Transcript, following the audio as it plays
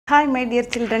Hi my dear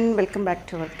children, welcome back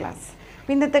to our class.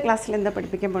 ഇന്നത്തെ ക്ലാസ്സിൽ എന്താ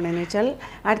പഠിപ്പിക്കാൻ പോകുന്നതെന്ന് വെച്ചാൽ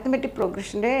അരിത്മെറ്റിക്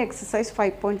പ്രോഗ്രഷൻ്റെ എക്സസൈസ്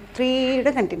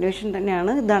 5.3യുടെ കണ്ടിന്യൂഷൻ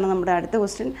തന്നെയാണ്. ഇതാണ് നമ്മുടെ അടുത്ത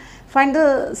question. Find the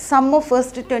sum of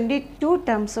first 22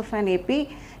 terms of an AP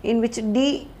in which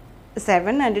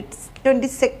D7 and its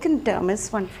 22nd term is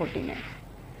 149.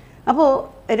 അപ്പോൾ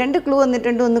രണ്ട് ക്ലൂ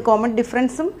വന്നിട്ടുണ്ട്. ഒന്ന് common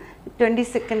ഡിഫറൻസും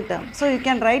 22nd term. So you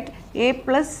can write A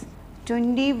plus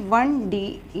 21D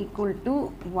equal to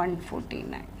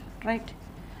 149, right?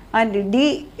 And D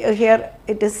here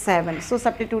it is 7. So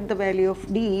substitute the value of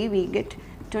D, we get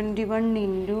 21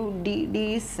 into D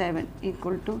is 7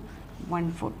 equal to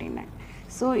 149.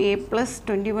 So A plus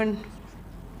 21,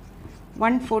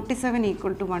 147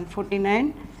 equal to 149.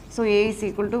 So A is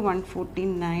equal to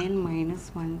 149 minus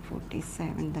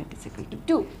 147, that is equal to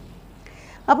 2.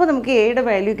 അപ്പോൾ നമുക്ക് എയുടെ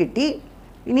value കിട്ടി.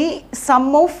 ഇനി some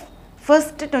of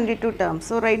first 22 terms.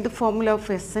 So write the formula of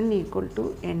Sn equal to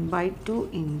n/2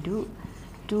 into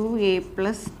 2a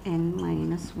plus n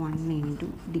minus 1 into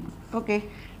d. Okay,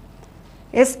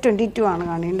 S22 ആണ്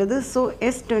കാണേണ്ടത്. So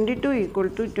S22 equal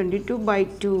to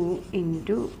 22/2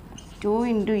 into 2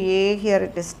 into a, here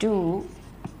it is 2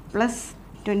 plus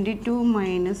 22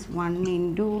 minus 1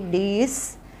 into d is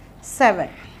 7,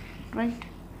 right?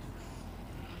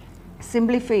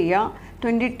 Simplify ചെയ്യുക.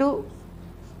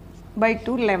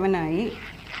 22/2 11 ആയി.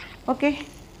 Okay,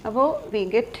 അപ്പോൾ we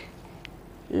get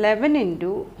 11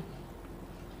 into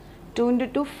 2 into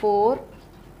 2 4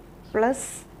 plus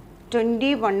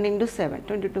 21 into 7,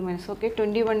 22 minus, okay,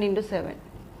 21 into 7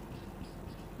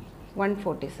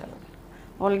 147.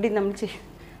 Already നമ്മൾ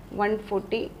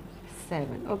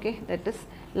 147. Okay, that is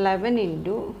 11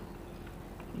 into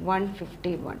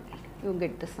 151. You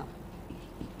get the sum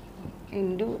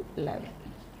into 11.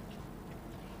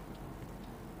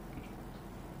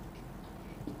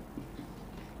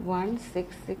 One six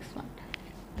six one.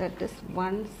 That is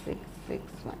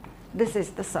 1661. This is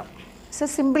the sum. So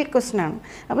simple question ആണ്.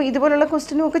 അപ്പോൾ ഇതുപോലുള്ള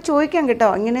ക്വസ്റ്റ്യനും ഒക്കെ ചോദിക്കാം കേട്ടോ.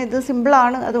 ഇങ്ങനെ ഇത്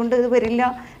സിമ്പിളാണ്, അതുകൊണ്ട് ഇത് വരില്ല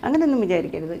അങ്ങനെയൊന്നും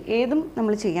വിചാരിക്കരുത്. ഏതും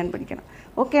നമ്മൾ ചെയ്യാൻ പഠിക്കണം.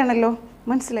 ഓക്കെ ആണല്ലോ,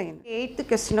 മനസ്സിലായി? 8th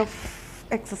question ഓഫ്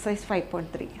എക്സസൈസ്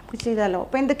 5.3 നമുക്ക് ചെയ്താലോ?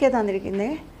 അപ്പോൾ എന്തൊക്കെയാണ് തന്നിരിക്കുന്നത്?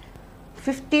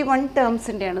 51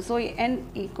 ടേംസിൻ്റെയാണ്. So n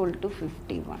equal to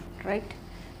 51, right?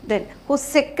 Then whose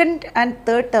second and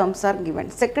third terms are given.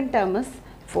 Second term is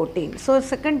 14. So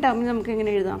second term നമുക്ക്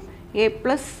എങ്ങനെ എഴുതാം? A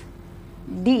plus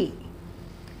D.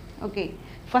 Okay,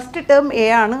 first term A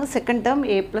ആണ്, second term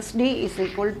A plus D is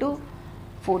equal to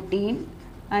 14,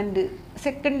 and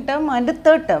second term and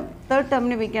third term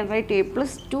we can write A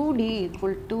plus 2D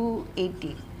equal to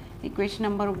 18. Equation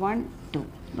number 1, 2.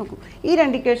 നോക്കൂ, ഈ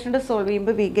രണ്ട് ഇക്വേഷൻ്റെ solve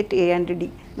ചെയ്യുമ്പോൾ we get A and D.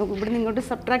 നോക്കൂ, ഇവിടെ നിങ്ങോട്ട്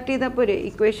subtract ചെയ്താൽ പോരെ.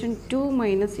 Equation 2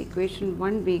 minus equation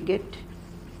 1 we get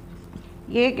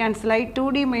A cancel ആയി,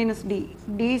 2D minus D,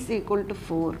 D is equal to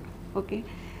 4. Okay,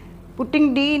 putting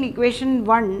D in equation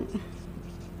 1,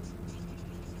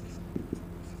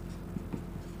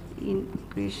 in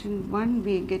equation 1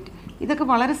 we get, ഇതൊക്കെ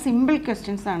വളരെ സിമ്പിൾ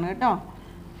ക്വസ്റ്റ്യൻസ് ആണ് കേട്ടോ.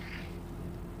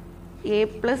 A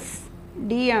plus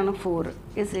D ആണ് 4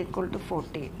 is equal to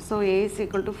 14. So A is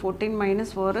equal to 14 minus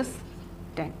 4 is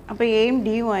 10. അപ്പോൾ എയും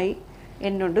ഡിയും ആയി,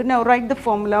 n ഉണ്ട്. Now write the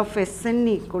formula of Sn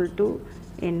equal to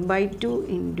n/2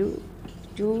 into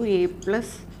 2a plus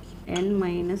n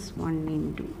minus 1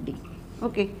 into d.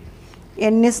 Okay,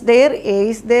 n is there, a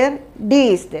is there, d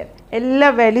is there. എല്ലാ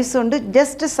വാല്യൂസും ഉണ്ട്.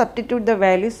 Just substitute the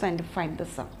values and find the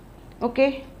sum. Okay,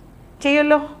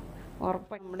 ചെയ്യുമല്ലോ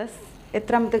ഉറപ്പായി. നമ്മുടെ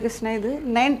എത്രാമത്തെ ക്വസ്റ്റ്യനാണ് ഇത്?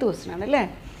 9th question ആണ് അല്ലേ?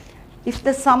 If the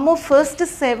sum of first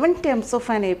 7 terms of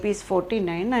an AP is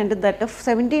 49 and that of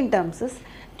 17 terms is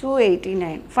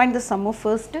 289. Find the sum of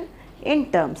first n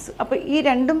terms. അപ്പോൾ ഈ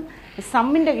രണ്ടും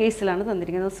സമ്മിൻ്റെ കേസിലാണ്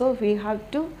തന്നിരിക്കുന്നത്. So we have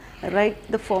to write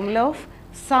the formula of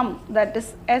some, that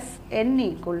is Sn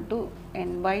equal to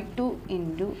n/2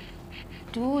 into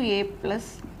 2a plus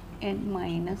n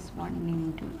minus 1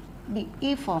 into d. ഈ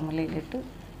ഫോർമുലയിലിട്ട്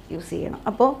use ചെയ്യണം.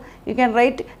 അപ്പോൾ you can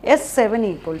write S7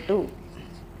 equal to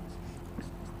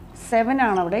 7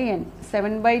 ആണ് അവിടെ n,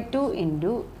 7/2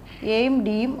 ഇൻറ്റു എയും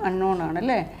ഡിയും unknown ആണ്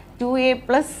അല്ലേ, 2a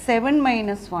plus 7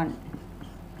 minus 1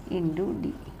 into d.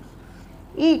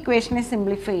 ഈ ഇക്വേഷനെ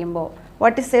സിംപ്ലിഫൈ ചെയ്യുമ്പോൾ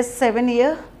what is S7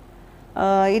 here?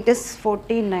 It is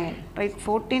 49, right?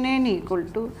 49 equal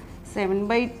to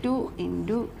 7/2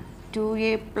 into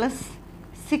 2a plus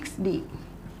 6d.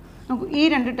 നമുക്ക് ഈ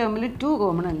രണ്ട് ടേമിൽ 2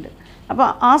 കോമൺ ഉണ്ട്. അപ്പോൾ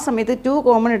ആ സമയത്ത് 2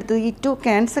 കോമൺ എടുത്ത് ഈ 2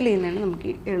 ക്യാൻസൽ ചെയ്യുന്നതാണ് നമുക്ക്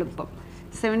എളുപ്പം.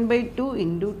 7/2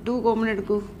 ഇൻറ്റു 2 കോമൺ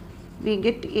എടുക്കൂ, we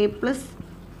get a plus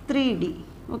 3d.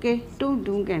 Okay,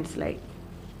 2 ക്യാൻസലായി.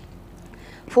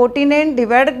 49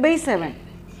 divided by 7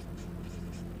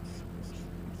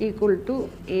 equal to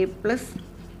a plus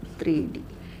 3d.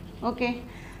 Okay,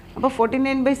 അപ്പോൾ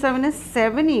 49/7 is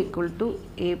 7 equal to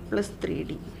a plus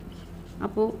 3d.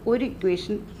 അപ്പോൾ ഒരു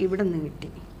ഇക്വേഷൻ ഇവിടെ നിന്ന് കിട്ടി.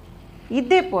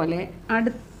 ഇതേപോലെ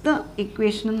അടുത്ത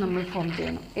ഇക്വേഷനും നമ്മൾ ഫോം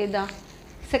ചെയ്യണം. ഏതാ?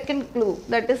 Second clue,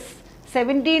 that is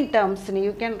 17 ടേംസിന്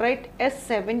you can write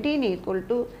S17 equal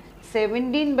to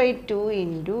 17/2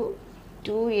 into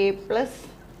 2a plus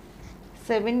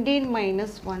 17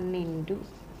 minus 1 into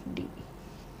d.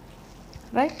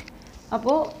 Right?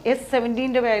 അപ്പോൾ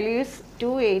S17ൻ്റെ വാല്യൂസ്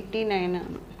 289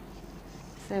 ആണ്.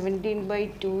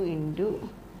 17/2 into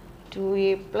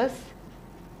 2a plus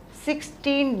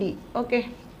 16d. Okay,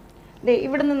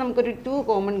 ഇവിടെ നിന്ന് നമുക്കൊരു 2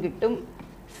 കോമൺ കിട്ടും.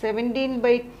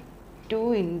 17/2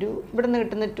 ഇൻറ്റു ഇവിടെ നിന്ന്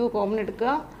കിട്ടുന്ന 2 കോമൺ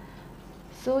എടുക്കുക.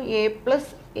 സോ a പ്ലസ്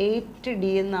 8d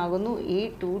എന്നാകുന്നു. ഈ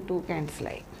 2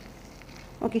 ക്യാൻസലായി.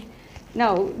 ഓക്കെ,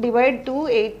 നൗ ഡിവൈഡ്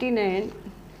 289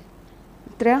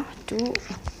 എത്ര?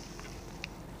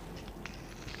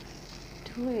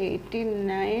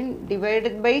 289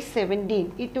 ഡിവൈഡഡ് ബൈ 17.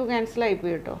 ഈ 2 ക്യാൻസലായി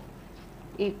പോയി കേട്ടോ.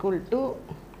 Equal to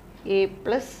a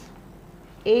plus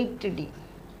 8d.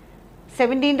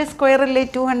 17ൻ്റെ square അല്ലേ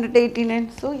 289.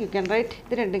 സോ യു ക്യാൻ റൈറ്റ്,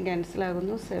 ഇത് രണ്ടും ക്യാൻസൽ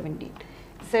ആകുന്നു.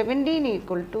 17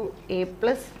 equal to a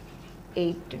plus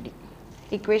 8d.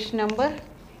 Equation number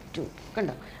 2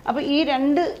 കണ്ടോ? അപ്പോൾ ഈ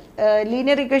രണ്ട്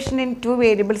ലീനിയർ ഇക്വേഷൻ ഇൻ 2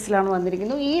 വേരിയബിൾസിലാണ്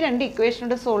വന്നിരിക്കുന്നത്. ഈ രണ്ട്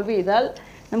ഇക്വേഷനോട് സോൾവ് ചെയ്താൽ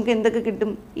നമുക്ക് എന്തൊക്കെ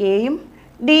കിട്ടും? എയും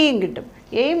ഡിയും കിട്ടും.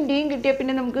 എയും ഡിയും കിട്ടിയാൽ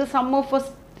പിന്നെ നമുക്ക് സം ഓഫ്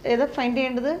ഫസ്റ്റ് ഏതാ ഫൈൻഡ്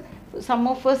ചെയ്യേണ്ടത്? Some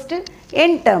of first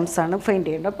n terms ആണ് ഫൈൻഡ്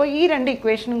ചെയ്യേണ്ടത്. അപ്പോൾ ഈ രണ്ട്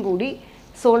ഇക്വേഷനും കൂടി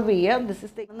സോൾവ് ചെയ്യുക. ദിസ്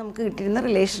ഇസ് നമുക്ക് കിട്ടിയിരുന്ന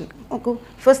റിലേഷൻ നോക്കൂ.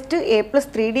 First a plus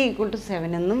 3d equal to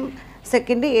 7 എന്നും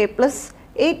second a plus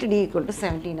 8d equal to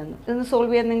 17 എന്നും. ഇതൊന്ന്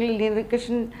സോൾവ് ചെയ്യാൻ നിങ്ങൾ ലീനിയർ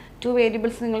ഇക്വേഷൻ 2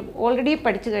 വേരിയബിൾസ് നിങ്ങൾ ഓൾറെഡി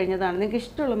പഠിച്ചു കഴിഞ്ഞതാണ്. നിങ്ങൾക്ക്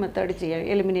ഇഷ്ടമുള്ള മെത്തേഡ് ചെയ്യാം,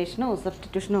 എലിമിനേഷനോ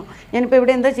സബ്സ്റ്റിറ്റ്യൂഷനോ. ഞാനിപ്പോൾ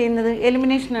ഇവിടെ എന്താ ചെയ്യുന്നത്?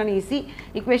 എലിമിനേഷനാണ് ഈസി.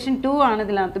 ഇക്വേഷൻ 2 ആണ്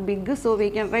ഇതിനകത്ത് big. So we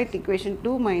can write equation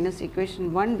 2 minus equation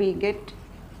 1. We get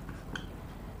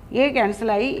a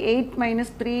ക്യാൻസലായി. 8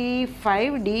 minus 3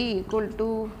 5d equal to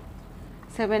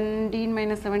 17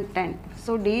 minus 7 10.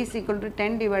 So d is equal to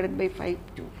 10 divided by 5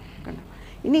 2. കണ്ടോ?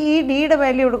 ഇനി ഈ ഡിയുടെ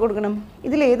വാല്യൂ ഇവിടെ കൊടുക്കണം.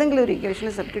 ഇതിൽ ഏതെങ്കിലും ഒരു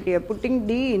ഇക്വേഷനിൽ സബ്സ്റ്റിറ്റ്യൂട്ട് ചെയ്യുക. Putting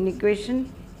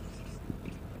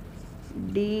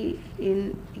d in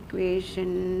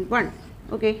equation 1.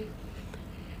 Okay,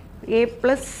 a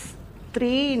plus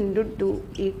 3 into 2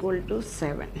 equal to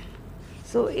 7.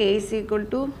 So a is equal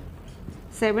to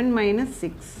 7 minus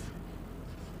 6,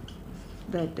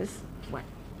 that is 1.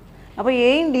 അപ്പോൾ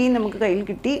എയും ഡിയും നമുക്ക് കയ്യിൽ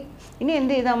കിട്ടി. ഇനി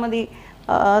എന്ത് ചെയ്താൽ മതി?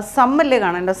 സമ്മല്ലേ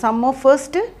കാണേണ്ട. Some of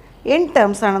first n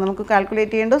terms ആണ് നമുക്ക്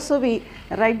കാൽക്കുലേറ്റ് ചെയ്യേണ്ടത്. So we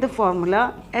write the formula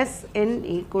Sn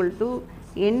equal to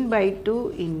n/2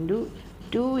 into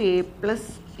 2a plus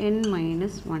n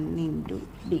minus 1 into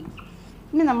d.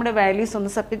 ഇനി നമ്മുടെ വാല്യൂസ്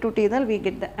ഒന്ന് സബ്സ്റ്റിറ്റ്യൂട്ട് ചെയ്താൽ വി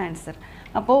ഗെറ്റ് ദ ആൻസർ.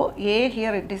 അപ്പോൾ a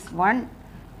here it is 1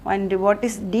 and what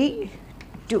is d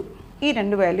 2. ഈ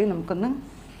രണ്ട് value നമുക്കൊന്ന്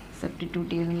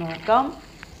substitute ചെയ്ത് നോക്കാം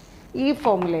ഈ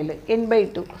ഫോർമുലയിൽ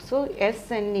n/2. So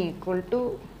Sn equal to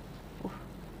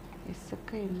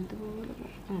ഒക്കെ എന്തുപോലെ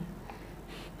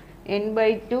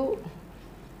n/2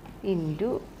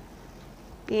 into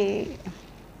a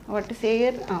what is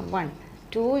here 1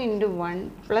 2 into 1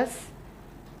 plus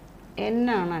n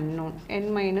ആണ് unknown, n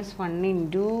minus 1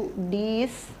 into d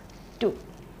is 2,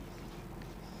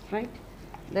 right?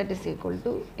 That is equal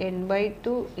to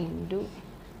n/2 into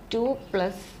 2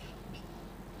 plus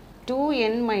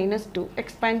 2n minus 2.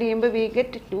 expand ചെയ്യുമ്പോൾ we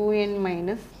get 2n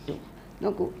minus 2.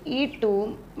 നോക്കൂ, ഈ 2ഉം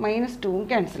minus 2ഉം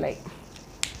ക്യാൻസലായി.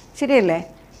 ശരിയല്ലേ?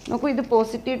 നോക്കൂ, ഇത്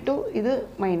positive 2, ഇത്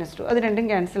minus 2, അത് രണ്ടും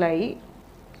ക്യാൻസലായി.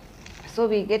 So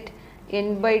we get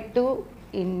n/2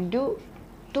 into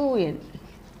 2n.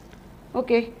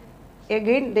 Okay,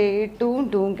 again the 2ഉം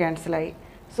 2ഉം ക്യാൻസലായി.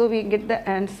 So we get the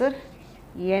answer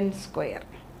n².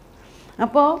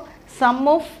 അപ്പോൾ some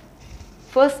of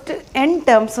first n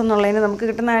terms എന്നുള്ളതിന് നമുക്ക്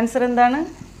കിട്ടുന്ന ആൻസർ എന്താണ്?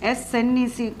 Sn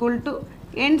is equal to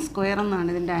n² എന്നാണ്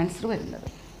ഇതിൻ്റെ ആൻസർ വരുന്നത്.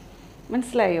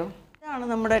 മനസ്സിലായോ? ഇതാണ്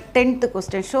നമ്മുടെ 10th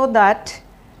question. Show that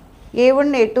a1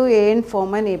 a2 an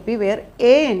form an ap where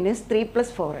an is 3 plus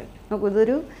 4n. നമുക്ക്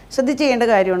ഇതൊരു ശ്രദ്ധിച്ച് ചെയ്യേണ്ട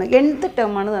കാര്യമാണ്. nth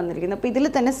ടേം ആണ് തന്നിരിക്കുന്നത്. അപ്പോൾ ഇതിൽ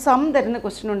തന്നെ സം തരുന്ന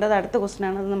ക്വസ്റ്റ്യൻ ഉണ്ട്. അത് അടുത്ത ക്വസ്റ്റ്യൻ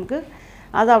ആണ്. അത് നമുക്ക്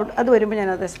അത് വരുമ്പോൾ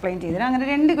ഞാനത് എക്സ്പ്ലെയിൻ ചെയ്തുതരാം. അങ്ങനെ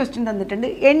 2 ക്വസ്റ്റ്യൻ തന്നിട്ടുണ്ട്.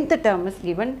 nth term is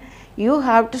given. You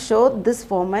have to show this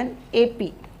form an AP.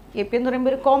 AP എന്ന്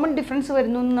പറയുമ്പോൾ ഒരു കോമൺ ഡിഫറൻസ്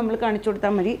വരുന്നു എന്ന് നമ്മൾ കാണിച്ചു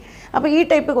കൊടുത്താൽ മതി. അപ്പോൾ ഈ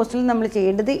ടൈപ്പ് ക്വസ്റ്റ്യൻ നമ്മൾ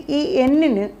ചെയ്യേണ്ടത് ഈ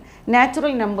n-ന്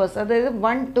നാച്ചുറൽ നമ്പേഴ്സ്, അതായത്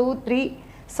 1 2 3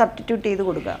 സബ്സ്റ്റിറ്റ്യൂട്ട് ചെയ്ത്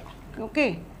കൊടുക്കുക. Okay,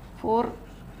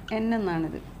 4n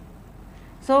എന്നാണിത്.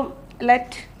 So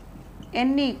let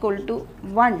n equal to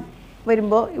 1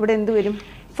 വരുമ്പോൾ ഇവിടെ എന്ത് വരും?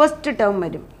 ഫസ്റ്റ് ടേം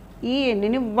വരും. ഈ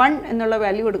n-ന് 1 എന്നുള്ള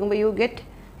വാല്യൂ കൊടുക്കുമ്പോൾ യു ഗെറ്റ്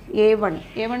a1.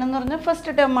 a1 എന്ന് പറഞ്ഞാൽ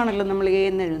ഫസ്റ്റ് ടേം ആണല്ലോ നമ്മൾ a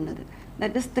എന്ന് എഴുതുന്നത്.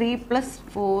 That is 3 plus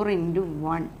 4 into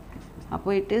 1.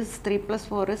 അപ്പോൾ ഇറ്റ് ഈസ് 3 പ്ലസ്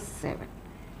 4 ഇസ് 7.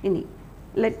 ഇനി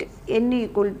ലെറ്റ് n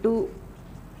ഈക്വൽ ടു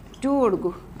 2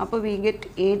 കൊടുക്കൂ. അപ്പോൾ we get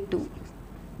a2.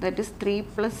 that is 3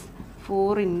 plus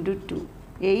 4 into 2.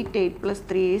 8, 8 plus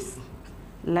 3 is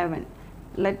 11.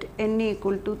 Let n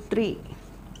equal to 3.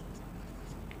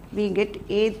 We get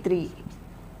A3.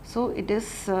 So it is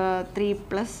 3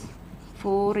 plus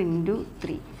 4 into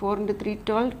 3. 4 into 3,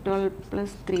 12. 12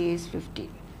 plus 3 is 15.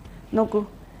 Noku.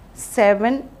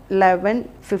 7, 11,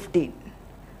 15.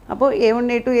 അപ്പോൾ A1,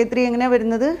 A2, A3 എങ്ങനെയാണ്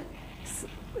വരുന്നത്?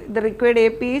 The required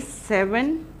AP is 7,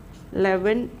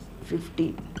 11,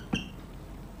 15.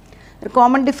 ഒരു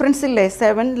common difference ഇല്ലേ?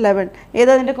 7, 11.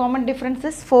 ഏതാ അതിൻ്റെ common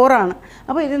differences? 4 ആണ്.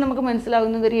 അപ്പോൾ ഇത് നമുക്ക്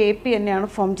മനസ്സിലാകുന്നത് ഒരു AP തന്നെയാണ്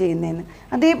ഫോം ചെയ്യുന്നതെന്ന്.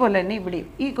 അതേപോലെ തന്നെ ഇവിടെയും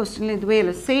ഈ ക്വസ്റ്റ്യനിൽ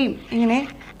ഇതുപോലെ സെയിം ഇങ്ങനെ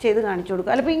ചെയ്ത് കാണിച്ചു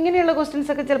കൊടുക്കുക. അപ്പോൾ ഇങ്ങനെയുള്ള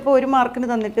ക്വസ്റ്റ്യൻസൊക്കെ ചിലപ്പോൾ 1 മാർക്കിന്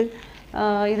തന്നിട്ട്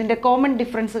ഇതിൻ്റെ കോമൺ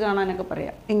ഡിഫറൻസ് കാണാനൊക്കെ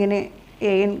പറയാം, ഇങ്ങനെ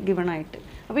AN ഗിവൺ ആയിട്ട്.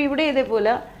 അപ്പോൾ ഇവിടെ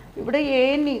ഇതേപോലെ ഇവിടെ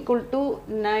AN equal to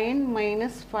 9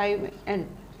 minus 5n.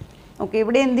 Okay,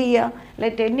 ഇവിടെ എന്ത് ചെയ്യുക?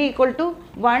 ലെറ്റ് n ഈക്വൽ ടു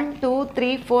 1, 2,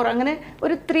 3, 4 അങ്ങനെ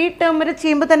ഒരു 3 ടേം വരെ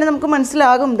ചെയ്യുമ്പോൾ തന്നെ നമുക്ക്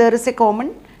മനസ്സിലാകും there is A common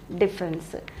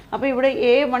difference. അപ്പോൾ ഇവിടെ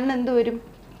A1 എന്ത് വരും?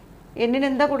 എന്നിന്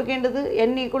എന്താ കൊടുക്കേണ്ടത്?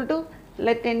 n equal to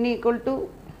let n equal to,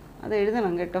 അത്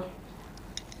എഴുതണം കേട്ടോ,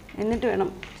 എന്നിട്ട്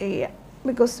വേണം ചെയ്യാൻ,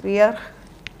 ബിക്കോസ് വി ആർ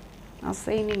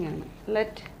അസൈനിങ് ആണ്.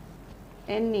 Let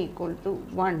n equal to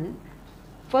 1.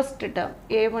 First term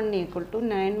A1 equal to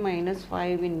 9 minus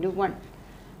 5 into 1.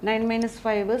 9 minus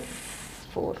 5 is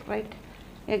 4, right?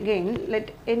 Again, let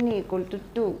n equal to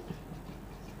 2.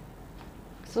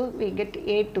 So we get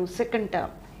A2, second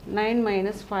term. 9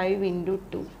 minus 5 into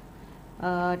 2.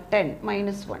 10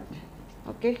 minus 1.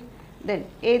 Okay? Then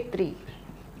A3.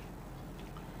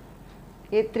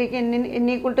 A3 ക്ക് n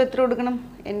equal to എത്ര കൊടുക്കണം?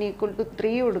 n equal to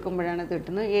 3 കൊടുക്കുമ്പോഴാണ് ഇത്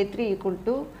കിട്ടുന്നത്. A3 equal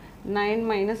to 9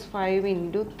 minus 5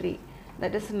 into 3.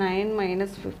 That is 9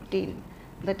 minus 15.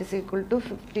 That is equal to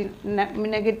 15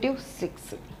 negative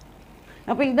 6.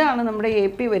 അപ്പോൾ ഇതാണ് നമ്മുടെ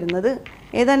AP വരുന്നത്.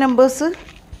 ഏതാ numbers?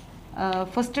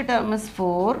 First term is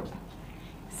 4,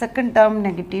 second term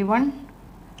 -1,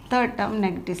 third term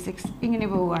 -6. ഇങ്ങനെ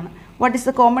പോവുകയാണ്. What is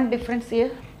the common difference here?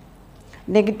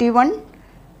 -1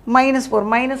 -4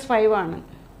 -5 ആണ്.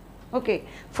 ഓക്കെ,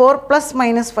 4 പ്ലസ്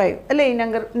 -5 അല്ലേ ഈ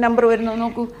നമ്പർ വരുന്നത്?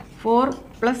 നോക്കൂ, 4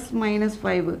 പ്ലസ്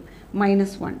 -5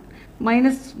 -1.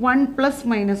 -1 പ്ലസ്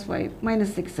 -5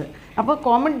 -6. അപ്പോൾ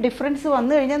കോമൺ ഡിഫറൻസ്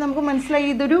വന്നു കഴിഞ്ഞാൽ നമുക്ക് മനസ്സിലായി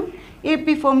ഇതൊരു AP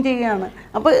ഫോം ചെയ്യുകയാണ്.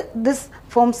 അപ്പോൾ ദിസ്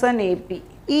ഫോംസ് ആൻ AP.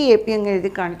 ഈ AP അങ്ങ്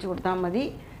എഴുതി കാണിച്ചു കൊടുത്താൽ മതി.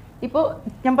 ഇപ്പോൾ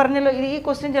ഞാൻ പറഞ്ഞല്ലോ, ഈ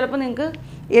ക്വസ്റ്റ്യൻ ചിലപ്പോൾ നിങ്ങൾക്ക്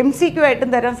MCQ ആയിട്ടും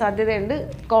തരാൻ സാധ്യതയുണ്ട്,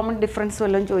 കോമൺ ഡിഫറൻസ്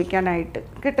വല്ലതും ചോദിക്കാനായിട്ട്,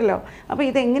 കിട്ടല്ലോ. അപ്പോൾ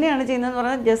ഇതെങ്ങനെയാണ് ചെയ്യുന്നതെന്ന്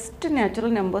പറഞ്ഞാൽ ജസ്റ്റ്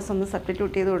നാച്ചുറൽ നമ്പേഴ്സ് ഒന്ന്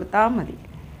സബ്സ്റ്റിറ്റ്യൂട്ട് ചെയ്ത് കൊടുത്താൽ മതി.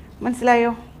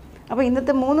 മനസ്സിലായോ? അപ്പോൾ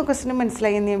ഇന്നത്തെ 3 ക്വസ്റ്റ്യനും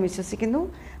മനസ്സിലായി എന്ന് ഞാൻ വിശ്വസിക്കുന്നു.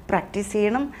 പ്രാക്ടീസ്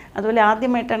ചെയ്യണം. അതുപോലെ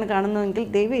ആദ്യമായിട്ടാണ് കാണുന്നതെങ്കിൽ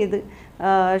ദയവ് ചെയ്ത്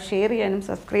ഷെയർ ചെയ്യാനും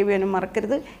സബ്സ്ക്രൈബ് ചെയ്യാനും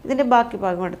മറക്കരുത്. ഇതിൻ്റെ ബാക്കി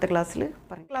ഭാഗം അടുത്ത ക്ലാസ്സിൽ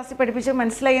പറയും. ക്ലാസ്സിൽ പഠിപ്പിച്ച്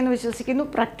മനസ്സിലായി എന്ന് വിശ്വസിക്കുന്നു.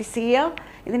 പ്രാക്ടീസ് ചെയ്യുക.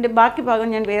 ഇതിൻ്റെ ബാക്കി ഭാഗം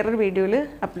ഞാൻ വേറൊരു വീഡിയോയിൽ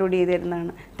അപ്ലോഡ് ചെയ്ത്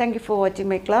തരുന്നതാണ്. Thank you for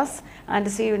watching my class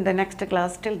and see you in the next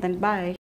class. Till then bye.